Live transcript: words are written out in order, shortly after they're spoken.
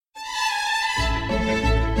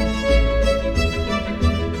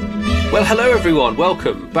Well, hello everyone.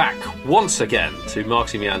 Welcome back once again to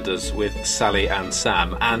Marketing Meanders with Sally and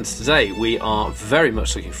Sam. And today we are very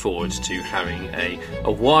much looking forward to having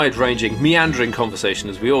a wide-ranging, meandering conversation,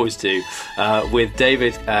 as we always do, with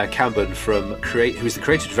David Camben, who is the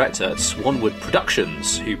creative director at Swanwood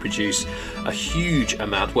Productions, who produce a huge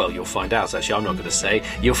amount. Well, you'll find out. Actually, I'm not going to say.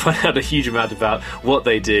 You'll find out a huge amount about what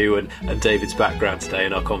they do and David's background today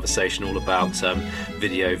in our conversation, all about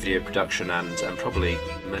video production and probably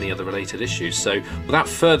many other related issues. So without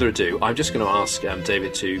further ado, I'm just going to ask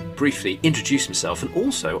David to briefly introduce himself and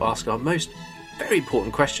also ask our most very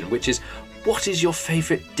important question, which is, what is your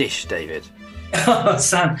favourite dish, David?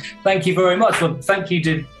 Sam, thank you very much. Well, thank you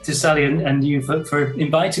to Sally and you for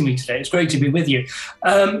inviting me today. It's great to be with you.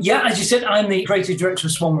 As you said, I'm the creative director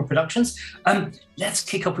of Swanwood Productions. Let's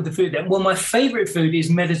kick off with the food then. Well, my favourite food is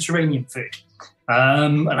Mediterranean food.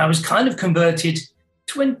 And I was kind of converted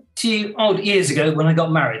 20 odd years ago when I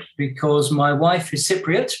got married, because my wife is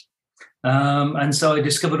Cypriot. And so I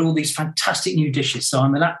discovered all these fantastic new dishes. So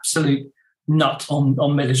I'm an absolute nut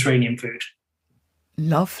on Mediterranean food.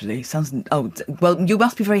 Lovely. Well, you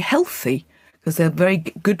must be very healthy, because they're very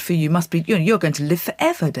good for you. Must be, you're going to live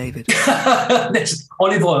forever, David.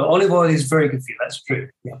 Olive oil is very good for you. That's true.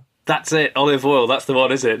 Yeah. That's it, olive oil. That's the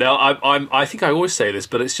one, is it? Now, I think I always say this,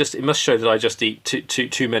 but it must show that I just eat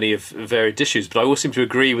too many of varied dishes. But I always seem to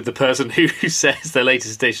agree with the person who says their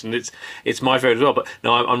latest dish, and it's my favourite as well. But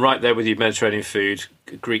no, I'm right there with you. Mediterranean food,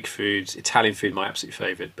 Greek food, Italian food, my absolute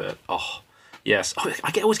favourite. But yes,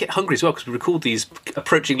 I always get hungry as well, because we record these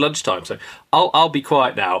approaching lunchtime. So I'll be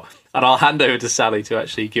quiet now, and I'll hand over to Sally to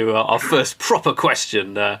actually give our first proper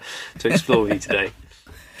question to explore with you today.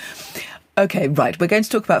 Okay, right. We're going to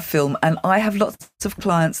talk about film, and I have lots of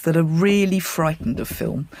clients that are really frightened of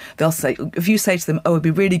film. They'll say, if you say to them, it'd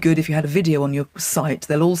be really good if you had a video on your site,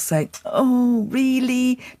 they'll all say, oh,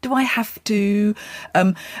 really? Do I have to?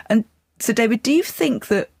 And so, David, do you think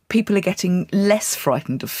that people are getting less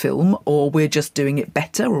frightened of film, or we're just doing it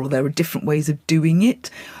better, or there are different ways of doing it?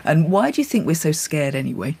 And why do you think we're so scared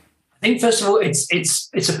anyway? I think, first of all, it's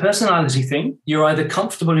a personality thing. You're either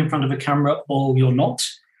comfortable in front of a camera or you're not.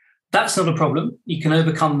 That's not a problem. You can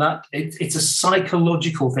overcome that. It's a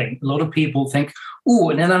psychological thing. A lot of people think,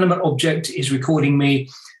 an inanimate object is recording me.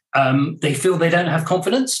 They feel they don't have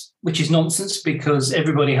confidence, which is nonsense, because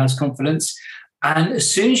everybody has confidence. And as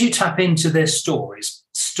soon as you tap into their stories,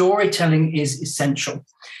 storytelling is essential.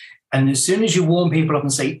 And as soon as you warm people up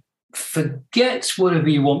and say, forget whatever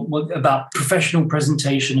you want about professional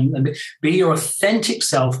presentation and be your authentic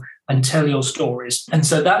self and tell your stories. And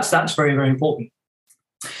so that's very, very important.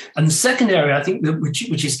 And the second area, I think,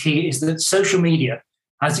 which is key, is that social media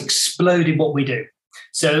has exploded what we do.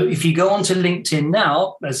 So if you go onto LinkedIn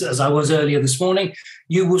now, as I was earlier this morning,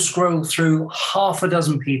 you will scroll through half a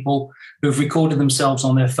dozen people who've recorded themselves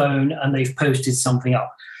on their phone and they've posted something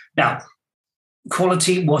up. Now,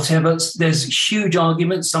 quality, whatever, there's huge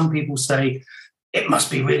arguments. Some people say it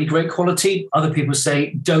must be really great quality. Other people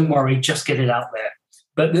say, don't worry, just get it out there.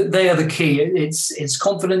 But they are the key. It's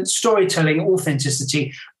confidence, storytelling,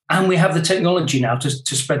 authenticity, and we have the technology now to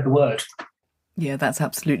spread the word. Yeah, that's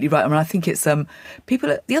absolutely right. I mean, I think it's people.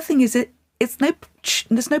 The other thing is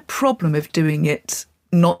there's no problem of doing it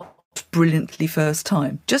not brilliantly first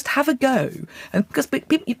time. Just have a go, and because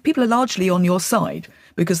people are largely on your side,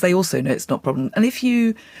 because they also know it's not a problem. And if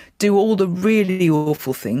you do all the really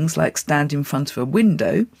awful things, like stand in front of a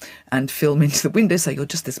window and film into the window, so you're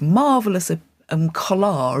just this marvellous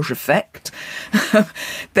collage effect,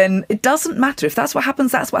 then it doesn't matter. If that's what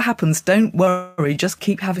happens, that's what happens. Don't worry, just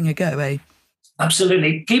keep having a go, eh?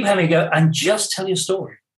 Absolutely. Keep having a go and just tell your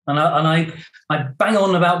story. And I bang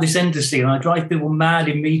on about this endlessly, and I drive people mad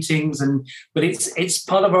in meetings, but it's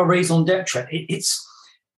part of our raison d'etre.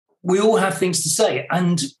 We all have things to say,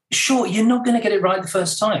 and sure, you're not going to get it right the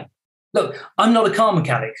first time. Look, I'm not a car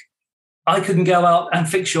mechanic. I couldn't go out and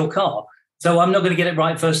fix your car. So I'm not going to get it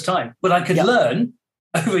right first time. But I could learn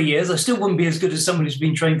over years. I still wouldn't be as good as someone who's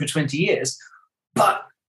been trained for 20 years. But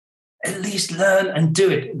at least learn and do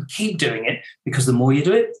it and keep doing it, because the more you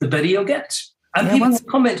do it, the better you'll get. And people will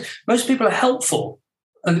comment. Most people are helpful,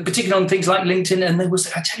 and particularly on things like LinkedIn, and they will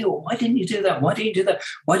say, I tell you what, why didn't you do that? Why didn't you do that?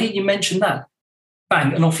 Why didn't you mention that?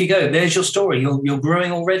 Bang, and off you go. There's your story. You're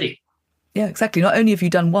growing already. Yeah, exactly. Not only have you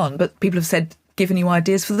done one, but people have given you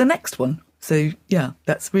ideas for the next one. So, yeah,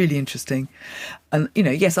 that's really interesting. And,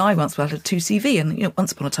 yes, I once had a 2CV, and,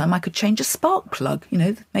 once upon a time I could change a spark plug.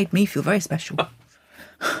 It made me feel very special.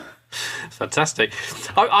 Fantastic.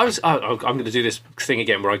 I'm going to do this thing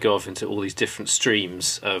again where I go off into all these different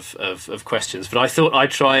streams of questions, but I thought I'd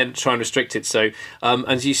try and restrict it. So,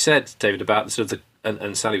 as you said, David, about sort of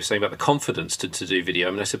and Sally was saying about the confidence to do video.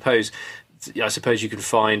 I mean, I suppose you can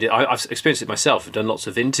find it. I've experienced it myself. I've done lots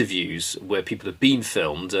of interviews where people have been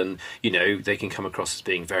filmed, and they can come across as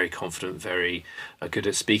being very confident, very good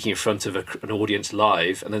at speaking in front of an audience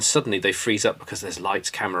live, and then suddenly they freeze up because there's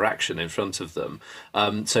lights, camera, action in front of them.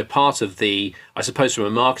 So part of the, I suppose, from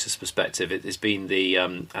a marketer's perspective, it has been the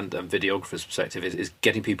and videographer's perspective is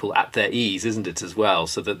getting people at their ease, isn't it, as well,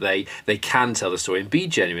 so that they can tell the story and be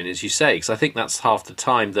genuine, as you say, because I think that's half the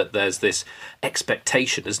time that there's this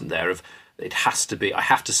expectation, isn't there, of it has to be, I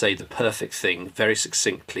have to say the perfect thing very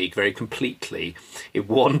succinctly, very completely, in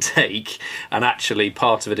one take. And actually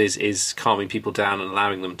part of it is calming people down and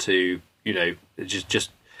allowing them to, just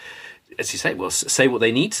as you say, say what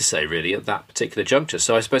they need to say really at that particular juncture.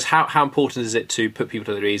 So I suppose how important is it to put people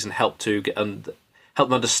to their ease and help them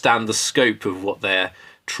understand the scope of what they're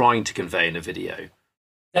trying to convey in a video?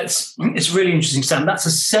 It's really interesting, Sam. That's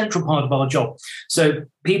a central part of our job. So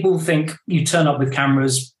people think you turn up with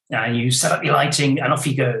cameras and you set up your lighting and off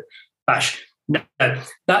you go, bash. No,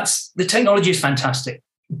 the technology is fantastic,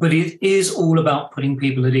 but it is all about putting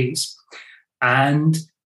people at ease. And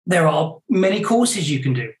there are many courses you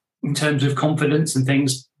can do in terms of confidence and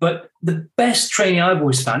things, but the best training I've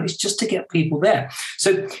always found is just to get people there.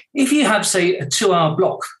 So if you have, say, a 2-hour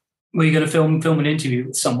block where you're going to film an interview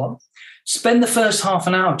with someone, spend the first half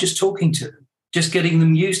an hour just talking to them, just getting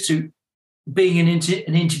them used to being in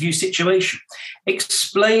an interview situation.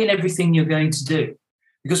 Explain everything you're going to do.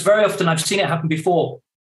 Because very often, I've seen it happen before,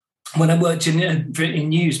 when I worked in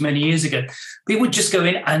news many years ago, people would just go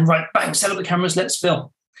in and bang, set up the cameras, let's film.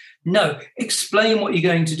 No, explain what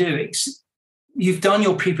you're going to do. You've done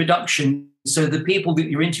your pre-production, so the people that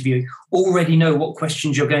you're interviewing already know what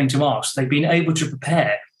questions you're going to ask. They've been able to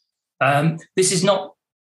prepare. This is not,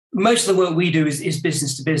 most of the work we do is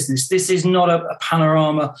business to business. This is not a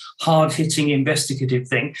panorama, hard-hitting investigative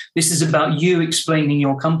thing. This is about you explaining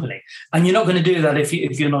your company. And you're not going to do that if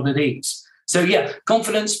you're not at ease. So yeah,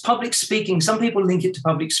 confidence, public speaking. Some people link it to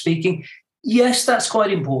public speaking. Yes, that's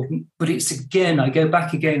quite important. But it's, again, I go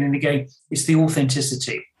back again and again, it's the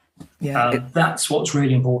authenticity. Yeah, that's what's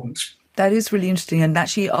really important. That is really interesting. And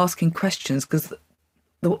actually asking questions, because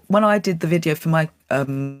when I did the video for my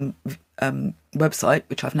website,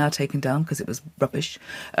 which I've now taken down because it was rubbish,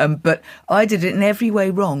 but I did it in every way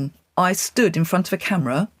wrong. I stood in front of a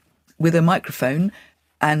camera with a microphone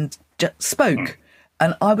and just spoke.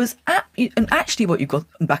 And I was and actually what you've got in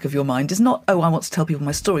the back of your mind is not, I want to tell people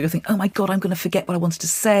my story. You think, oh my God, I'm going to forget what I wanted to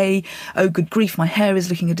say. Oh, good grief, my hair is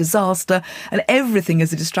looking a disaster. And everything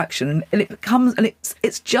is a distraction. And it becomes, and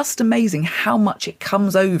it's just amazing how much it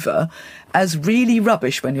comes over as really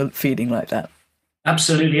rubbish when you're feeling like that.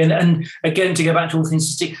 Absolutely. And again, to go back to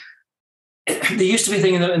authenticity, there used to be a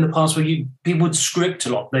thing in the past where people would script a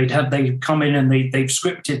lot. They'd come in and they've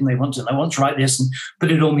scripted and they want to write this and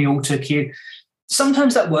put it on the auto cue.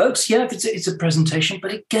 Sometimes that works, yeah, if it's a presentation.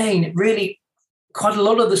 But again, it really, quite a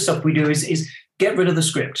lot of the stuff we do is get rid of the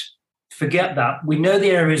script. Forget that. We know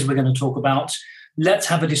the areas we're going to talk about. Let's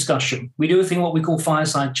have a discussion. We do a thing what we call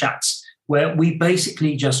fireside chats, where we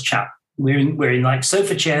basically just chat. We're in like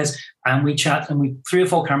sofa chairs and we chat, and we 3 or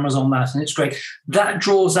 4 cameras on that, and it's great. That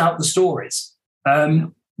draws out the stories.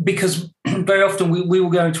 Because very often we will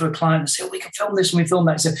go into a client and say, we can film this and we film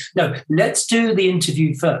that. So no, let's do the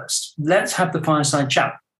interview first. Let's have the fireside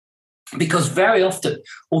chat. Because very often,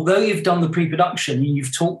 although you've done the pre-production and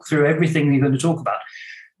you've talked through everything you're going to talk about,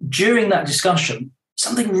 during that discussion,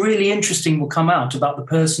 something really interesting will come out about the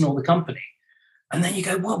person or the company. And then you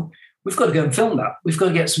go, well, we've got to go and film that. We've got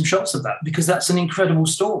to get some shots of that because that's an incredible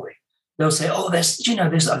story. They'll say, oh,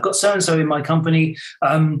 I've got so-and-so in my company.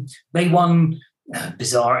 They won...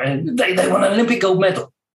 bizarre. They won an Olympic gold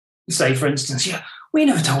medal, say, for instance. Yeah, we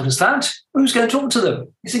never told us that. Who's going to talk to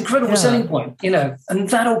them? It's an incredible selling point, and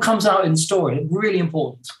that all comes out in the story. It's really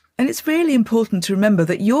important. And it's really important to remember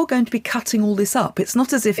that you're going to be cutting all this up. It's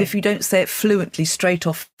not as if you don't say it fluently straight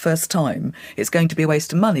off first time, it's going to be a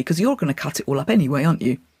waste of money, because you're going to cut it all up anyway, aren't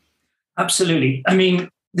you? Absolutely. I mean,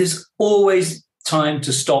 there's always time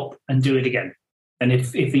to stop and do it again. And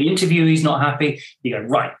if the interviewee's not happy, you go,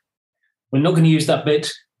 right, we're not going to use that bit.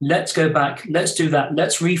 Let's go back. Let's do that.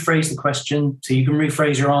 Let's rephrase the question so you can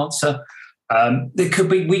rephrase your answer. There could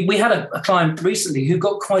be. We had a client recently who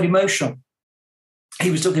got quite emotional.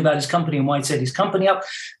 He was talking about his company and why he'd set his company up,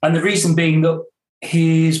 and the reason being that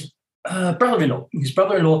his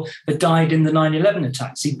brother-in-law had died in the 9/11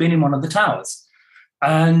 attacks. He'd been in one of the towers,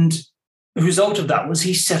 and the result of that was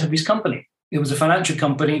he set up his company. It was a financial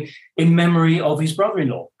company in memory of his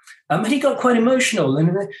brother-in-law, and he got quite emotional.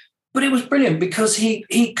 But it was brilliant because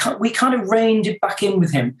we kind of reined it back in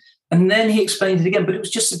with him And then he explained it again, but it was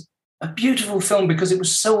just a beautiful film because it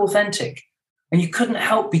was so authentic, and you couldn't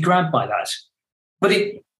help be grabbed by that. But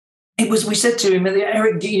it was, we said to him,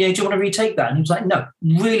 Eric, do you want to retake that? And he was like, no,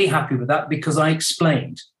 really happy with that because I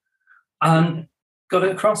explained and got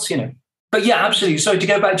it across, But yeah, absolutely. So to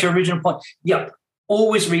go back to your original point, yeah,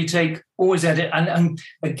 always retake, always edit. And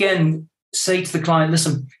again, say to the client,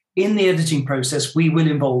 listen, in the editing process, we will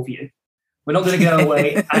involve you. We're not going to go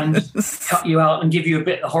away and cut you out and give you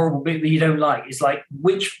a horrible bit that you don't like. It's like,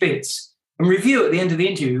 which bits, and review at the end of the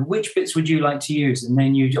interview, which bits would you like to use? And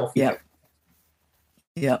then you off you go.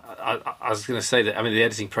 Yeah. I was going to say that, the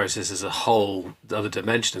editing process is a whole other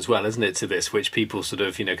dimension as well, isn't it, to this, which people sort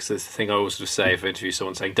of, because there's the thing I always sort of say if I interview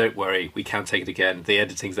someone saying, don't worry, we can take it again, the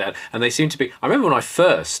editing's there. And they seem to be, I remember when I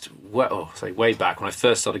first, way back, when I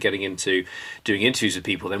first started getting into doing interviews with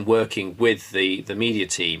people, then working with the media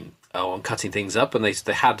team, on cutting things up, and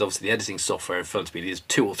they had obviously the editing software in front of me, these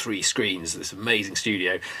 2 or 3 screens, this amazing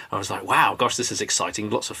studio. I was like, wow, gosh, this is exciting,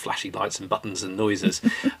 lots of flashy lights and buttons and noises.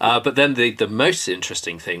 But then the most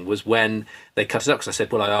interesting thing was when they cut it up, because I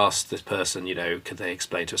said, well, I asked this person, could they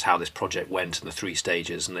explain to us how this project went and the 3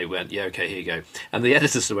 stages, and they went, yeah, okay, here you go. And the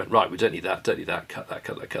editors went, right, we don't need that, cut that.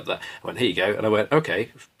 I went, here you go. And I went,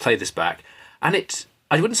 okay, play this back. And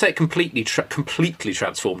I wouldn't say it completely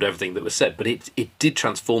transformed everything that was said, but it did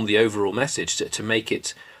transform the overall message to make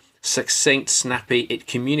it succinct, snappy. It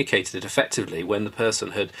communicated it effectively when the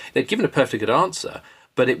person they'd given a perfectly good answer,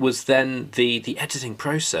 but it was then the editing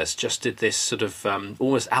process just did this sort of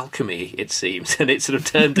almost alchemy, it seems, and it sort of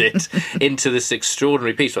turned it into this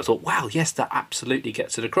extraordinary piece. So I thought, wow, yes, that absolutely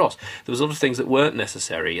gets it across. There was a lot of things that weren't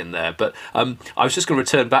necessary in there, but I was just going to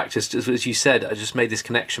return back, just as you said, I just made this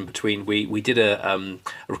connection between, we did a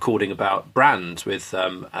recording about brand with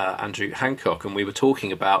Andrew Hancock, and we were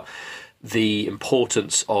talking about the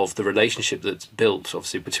importance of the relationship that's built,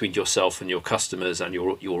 obviously, between yourself and your customers and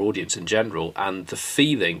your audience in general, and the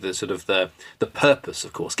feeling, the sort of the purpose,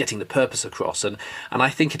 of course, getting the purpose across. And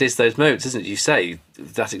I think it is those moments, isn't it? You say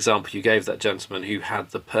that example you gave, that gentleman who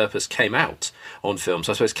had the purpose came out on film.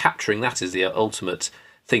 So I suppose capturing that is the ultimate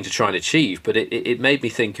thing to try and achieve. But it made me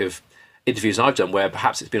think of interviews I've done where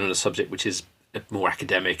perhaps it's been on a subject which is more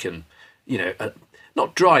academic and,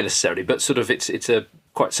 not dry necessarily, but sort of it's a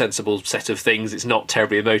quite sensible set of things. It's not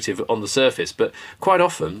terribly emotive on the surface, but quite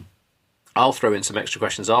often I'll throw in some extra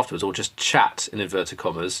questions afterwards, or just chat, in inverted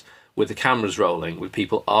commas, with the cameras rolling with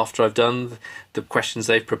people after I've done the questions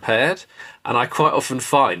they've prepared. And I quite often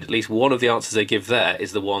find at least one of the answers they give there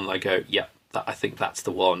is the one I go, yeah, I think that's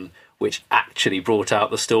the one which actually brought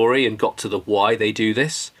out the story and got to the why they do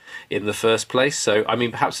this in the first place. So,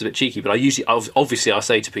 perhaps it's a bit cheeky, but I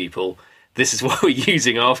say to people, this is what we're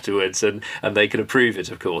using afterwards, and they can approve it,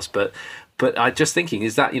 of course. But I just thinking,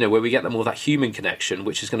 is that, where we get more of that human connection,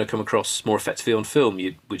 which is going to come across more effectively on film,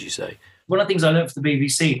 would you say? One of the things I learned for the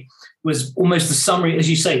BBC was almost the summary, as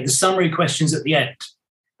you say, the summary questions at the end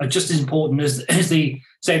are just as important as the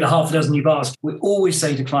half a dozen you've asked. We always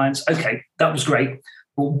say to clients, okay, that was great,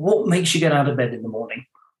 but what makes you get out of bed in the morning?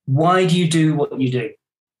 Why do you do what you do?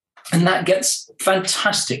 And that gets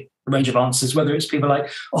fantastic range of answers, whether it's people like,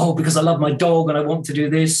 oh, because I love my dog and I want to do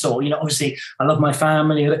this, or, obviously I love my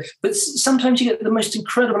family. But sometimes you get the most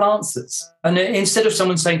incredible answers. And instead of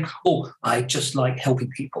someone saying, oh, I just like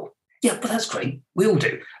helping people. Yeah, but that's great. We all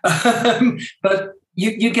do. But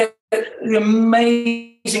you get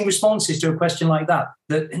amazing responses to a question like that.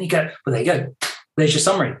 And you go, well, there you go. There's your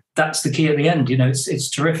summary. That's the key at the end. It's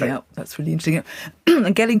terrific. Yeah, that's really interesting.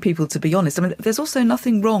 And getting people to be honest. There's also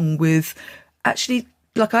nothing wrong with actually,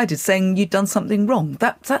 like I did, saying you'd done something wrong.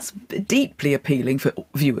 That's deeply appealing for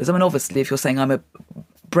viewers. Obviously, if you're saying I'm a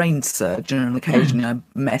brain surgeon and occasionally I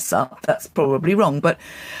mess up, that's probably wrong. But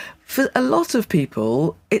for a lot of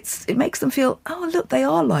people, it makes them feel, oh, look, they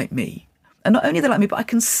are like me. And not only are they like me, but I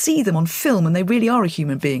can see them on film and they really are a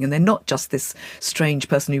human being and they're not just this strange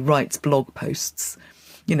person who writes blog posts.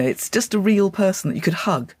 It's just a real person that you could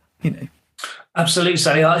hug, Absolutely,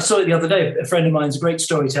 Sally. I saw it the other day. A friend of mine's a great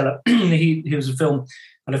storyteller. he was a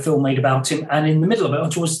film made about him, and in the middle of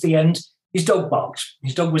it, towards the end, his dog barked.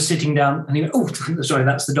 His dog was sitting down, and he went, "Oh, sorry,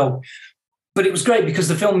 that's the dog." But it was great because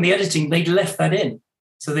the film, the editing, they'd left that in.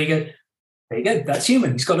 So they go, "There you go. That's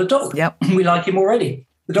human. He's got a dog. Yep. We like him already.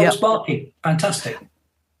 The dog's barking. Fantastic."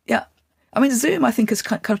 Yeah. Zoom, I think, has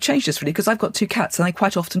kind of changed this really because I've got 2 cats and they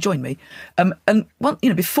quite often join me. And one,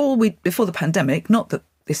 before the pandemic, not that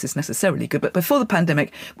this is necessarily good, but before the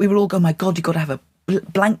pandemic, we were all going, my God, you've got to have a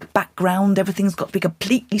blank background, everything's got to be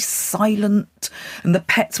completely silent, and the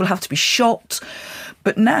pets will have to be shot.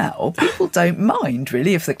 But now people don't mind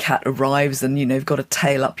really if the cat arrives and you've got a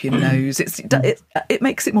tail up your nose. It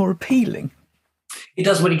makes it more appealing. It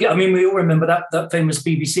does when you get. I mean, we all remember that famous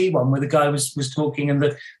BBC one where the guy was talking and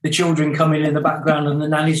the children come in the background and the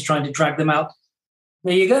nanny's trying to drag them out.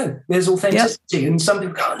 There you go. There's authenticity. Yep. And some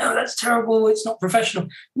people go, "Oh, no, that's terrible. It's not professional."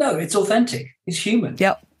 No, it's authentic. It's human.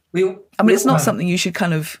 Yep. It's not something you should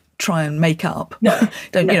kind of try and make up. No.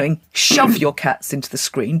 Don't shove your cats into the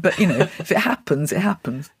screen, but if it happens, it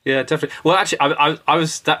happens. Yeah, definitely. Well, actually, I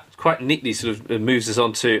was that quite neatly sort of moves us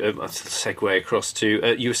on to a segue across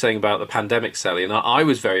to you were saying about the pandemic, Sally, and I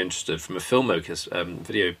was very interested from a filmmaker's,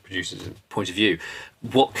 video producer's point of view,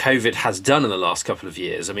 what COVID has done in the last couple of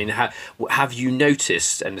years. I mean, have you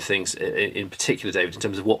noticed anything in particular, David, in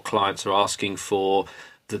terms of what clients are asking for?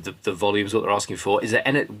 The volumes, what they're asking for.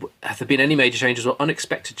 Have there been any major changes or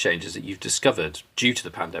unexpected changes that you've discovered due to the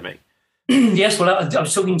pandemic? Yes, well, I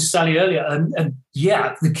was talking to Sally earlier, and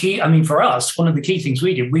the key, for us, one of the key things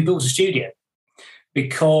we did, we built a studio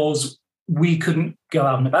because we couldn't go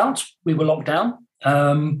out and about. We were locked down.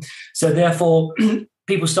 So therefore,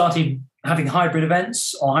 people started having hybrid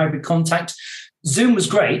events or hybrid contact. Zoom was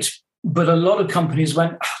great, but a lot of companies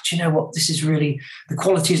went, do you know what? This is really, the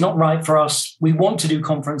quality is not right for us. We want to do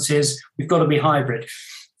conferences. We've got to be hybrid.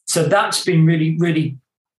 So that's been really, really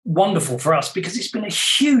wonderful for us because it's been a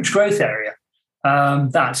huge growth area.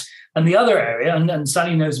 And the other area, and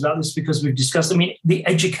Sally knows about this because we've discussed, the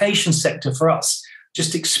education sector for us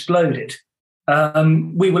just exploded.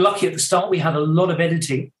 We were lucky at the start. We had a lot of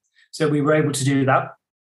editing, so we were able to do that.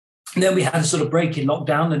 And then we had a sort of break in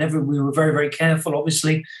lockdown and we were very, very careful,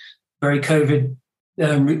 obviously. Very COVID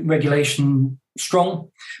regulation strong,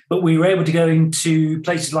 but we were able to go into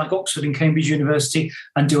places like Oxford and Cambridge University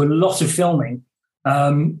and do a lot of filming,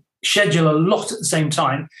 schedule a lot at the same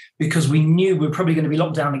time because we knew we were probably going to be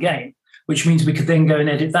locked down again, which means we could then go and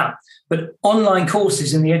edit that. But online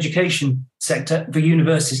courses in the education sector for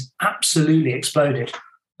universities absolutely exploded.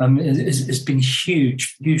 It's been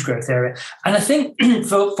huge, huge growth area. And I think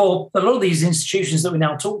for a lot of these institutions that we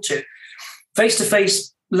now talk to,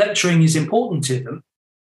 face-to-face lecturing is important to them,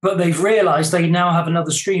 but they've realised they now have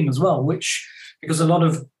another stream as well, because a lot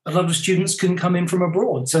of students couldn't come in from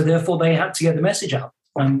abroad, so therefore they had to get the message out,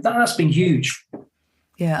 and that's been huge.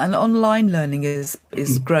 Yeah, and online learning is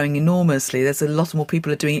growing enormously. There's a lot more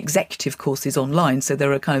people are doing executive courses online, so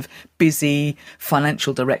there are kind of busy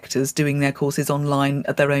financial directors doing their courses online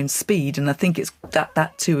at their own speed, and I think it's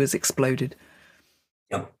that too has exploded.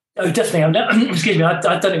 Yeah. Oh, definitely. Excuse me, I've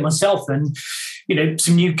done it myself, and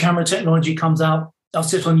some new camera technology comes out. I'll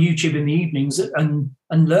sit on YouTube in the evenings and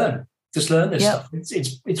learn. Just learn this stuff.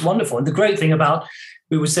 It's wonderful. And the great thing about,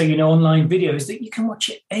 we were saying, online video is that you can watch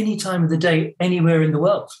it any time of the day, anywhere in the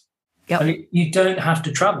world. Yep. And you don't have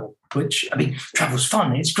to travel, which, travel's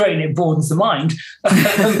fun. It's great and it broadens the mind.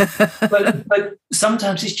 but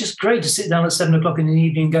sometimes it's just great to sit down at 7:00 in the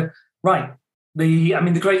evening and go, right,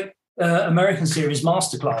 the great American series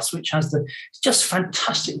Masterclass, which has it's just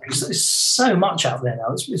fantastic. There's so much out there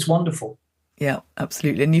now. It's wonderful. Yeah,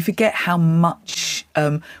 absolutely. And you forget how much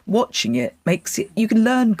watching it makes it, you can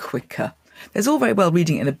learn quicker. There's all very well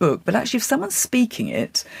reading it in a book, but actually if someone's speaking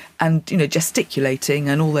it and, gesticulating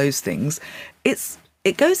and all those things,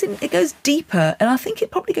 it goes deeper. And I think it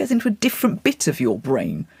probably goes into a different bit of your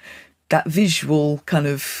brain. That visual kind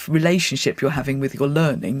of relationship you're having with your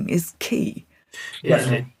learning is key.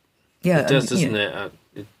 Yeah, Yeah, it does, doesn't it?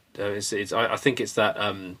 I think it's that,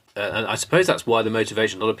 and I suppose that's why the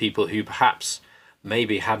motivation. A lot of people who perhaps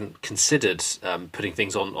maybe hadn't considered putting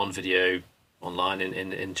things on video online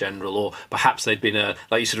in general, or perhaps they'd been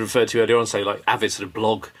like you sort of referred to earlier on, say like avid sort of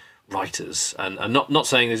blog writers, and not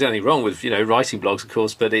saying there's anything wrong with writing blogs, of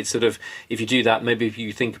course, but it's sort of, if you do that, maybe if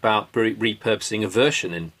you think about repurposing a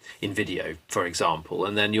version in video, for example,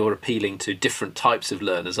 and then you're appealing to different types of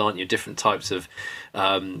learners, aren't you? Different types of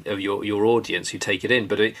your audience who take it in.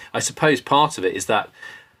 But I suppose part of it is that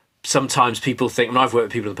sometimes people think, and I've worked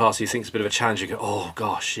with people in the past who think it's a bit of a challenge, you go, oh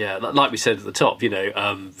gosh, yeah, like we said at the top,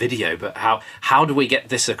 video, but how do we get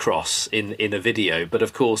this across in a video? But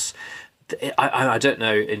of course, I don't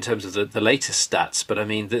know in terms of the latest stats, but I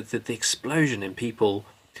mean the explosion in people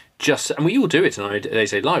and we all do it in our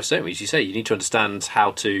day-to-day lives, don't we? As you say, you need to understand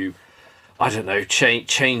how to,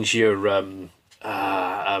 change your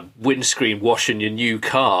windscreen wash in your new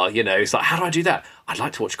car. It's like, how do I do that? I'd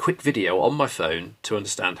like to watch a quick video on my phone to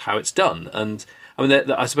understand how it's done. And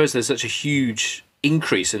I suppose there's such a huge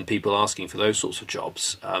increase in people asking for those sorts of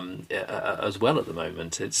jobs as well at the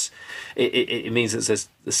moment. It means that there's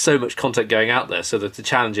so much content going out there, so that the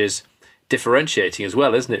challenge is differentiating as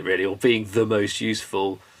well, isn't it, really, or being the most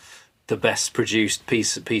useful, the best produced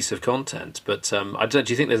piece of content. But do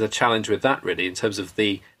you think there's a challenge with that, really, in terms of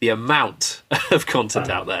the amount of content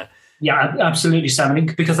out there? Yeah, absolutely, Sam.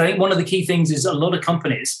 Because I think one of the key things is a lot of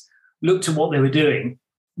companies looked at what they were doing,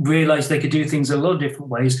 realized they could do things a lot of different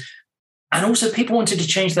ways, and also people wanted to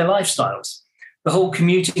change their lifestyles. The whole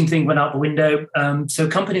commuting thing went out the window, so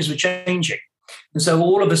companies were changing. And so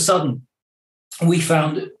all of a sudden, we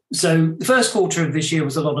found, so the first quarter of this year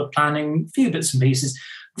was a lot of planning, a few bits and pieces.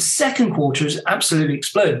 The second quarter has absolutely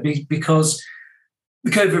exploded because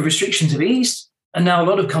the COVID restrictions have eased, and now a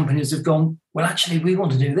lot of companies have gone, well, actually, we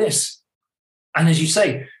want to do this. And as you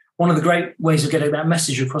say, one of the great ways of getting that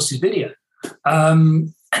message across is video.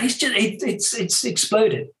 And it's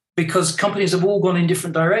exploded because companies have all gone in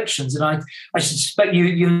different directions. And I suspect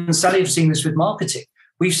you and Sally have seen this with marketing.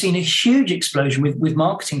 We've seen a huge explosion with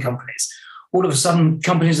marketing companies. All of a sudden,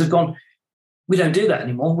 companies have gone, we don't do that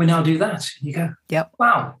anymore. We now do that. And you go, yep.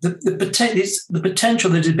 Wow, the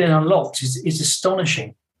potential that has been unlocked is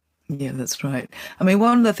astonishing. Yeah, that's right. I mean,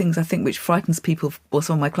 one of the things I think which frightens people, or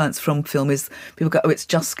some of my clients from film, is people go, oh, it's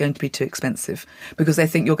just going to be too expensive, because they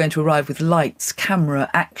think you're going to arrive with lights, camera,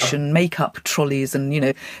 action, makeup, trolleys, and,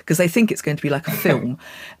 because they think it's going to be like a film.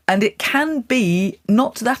 And it can be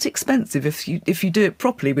not that expensive if you do it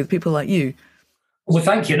properly with people like you. Well,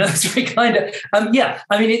 thank you. No, that's very kind of. Yeah,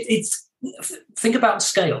 I mean, it's think about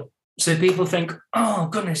scale. So people think, oh,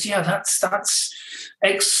 goodness, yeah, that's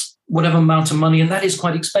X whatever amount of money, and that is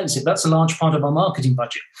quite expensive. That's a large part of our marketing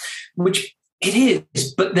budget, which it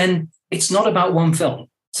is, but then it's not about one film.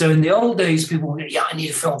 So in the old days, people would go, yeah, I need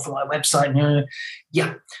a film for my website.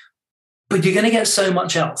 Yeah, but you're going to get so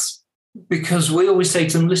much else, because we always say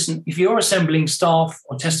to them, listen, if you're assembling staff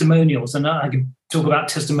or testimonials, and I can talk about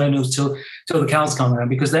testimonials till the cows come around,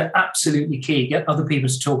 because they're absolutely key. Get other people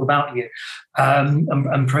to talk about you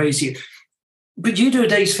and praise you. But you do a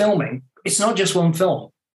day's filming, it's not just one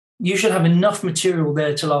film. You should have enough material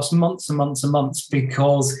there to last months and months and months,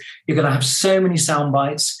 because you're going to have so many sound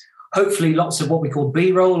bites, hopefully lots of what we call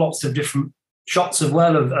B-roll, lots of different shots as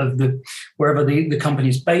well of the wherever the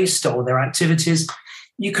company's based or their activities.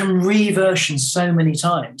 You can reversion so many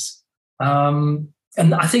times. And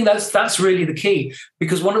I think that's really the key,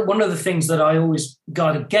 because one of the things that I always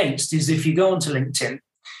guard against is if you go onto LinkedIn,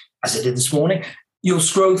 as I did this morning, you'll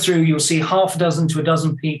scroll through, you'll see half a dozen to a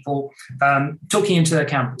dozen people talking into their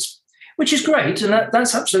cameras, which is great, and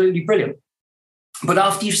that's absolutely brilliant. But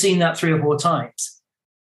after you've seen that 3 or 4 times,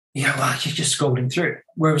 you're just scrolling through.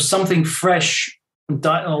 Whereas something fresh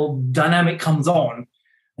or dynamic comes on,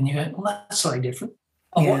 and you go, well, that's slightly different.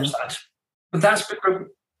 I'll watch that. But that's,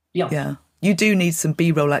 yeah. You do need some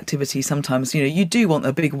B-roll activity sometimes. You do want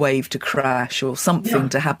a big wave to crash or something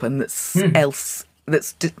to happen that's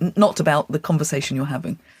not about the conversation you're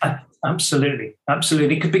having. Absolutely.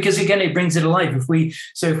 Because again, it brings it alive. If we're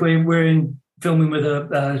filming with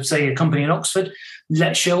a company in Oxford,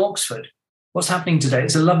 let's show Oxford. What's happening today?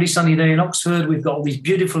 It's a lovely sunny day in Oxford. We've got all these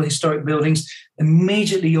beautiful historic buildings.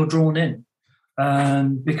 Immediately you're drawn in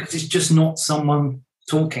because it's just not someone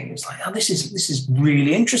talking. It's like, oh, this is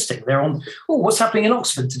really interesting. They're on, what's happening in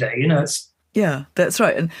Oxford today? Yeah, that's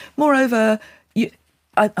right. And moreover,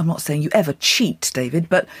 I'm not saying you ever cheat, David,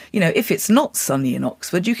 but, if it's not sunny in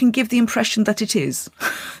Oxford, you can give the impression that it is.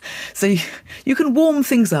 So you can warm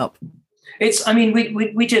things up. We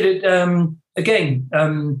did it again,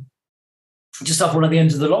 just after one of the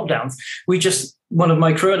ends of the lockdowns. One of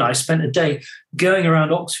my crew and I spent a day going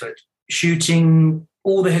around Oxford shooting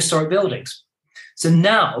all the historic buildings. So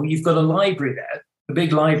now you've got a library there, a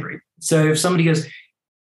big library. So if somebody goes,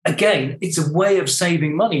 again, it's a way of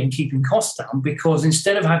saving money and keeping costs down, because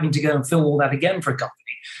instead of having to go and film all that again for a company,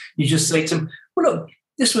 you just say to them, well, look,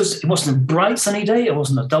 it wasn't a bright sunny day, it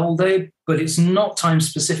wasn't a dull day, but it's not time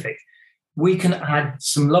specific. We can add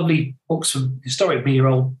some lovely Oxford historic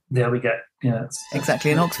B-roll. There we go.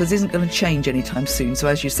 Exactly. And Oxford isn't going to change anytime soon. So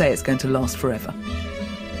as you say, it's going to last forever.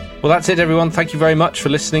 Well, that's it, everyone. Thank you very much for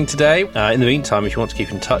listening today. In the meantime, if you want to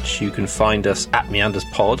keep in touch, you can find us at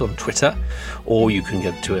MeandersPod on Twitter, or you can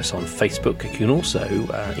get to us on Facebook. You can also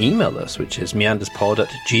email us, which is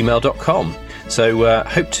meanderspod@gmail.com. So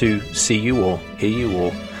hope to see you or hear you,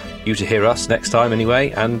 or you to hear us next time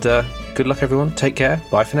anyway. And good luck, everyone. Take care.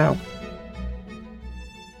 Bye for now.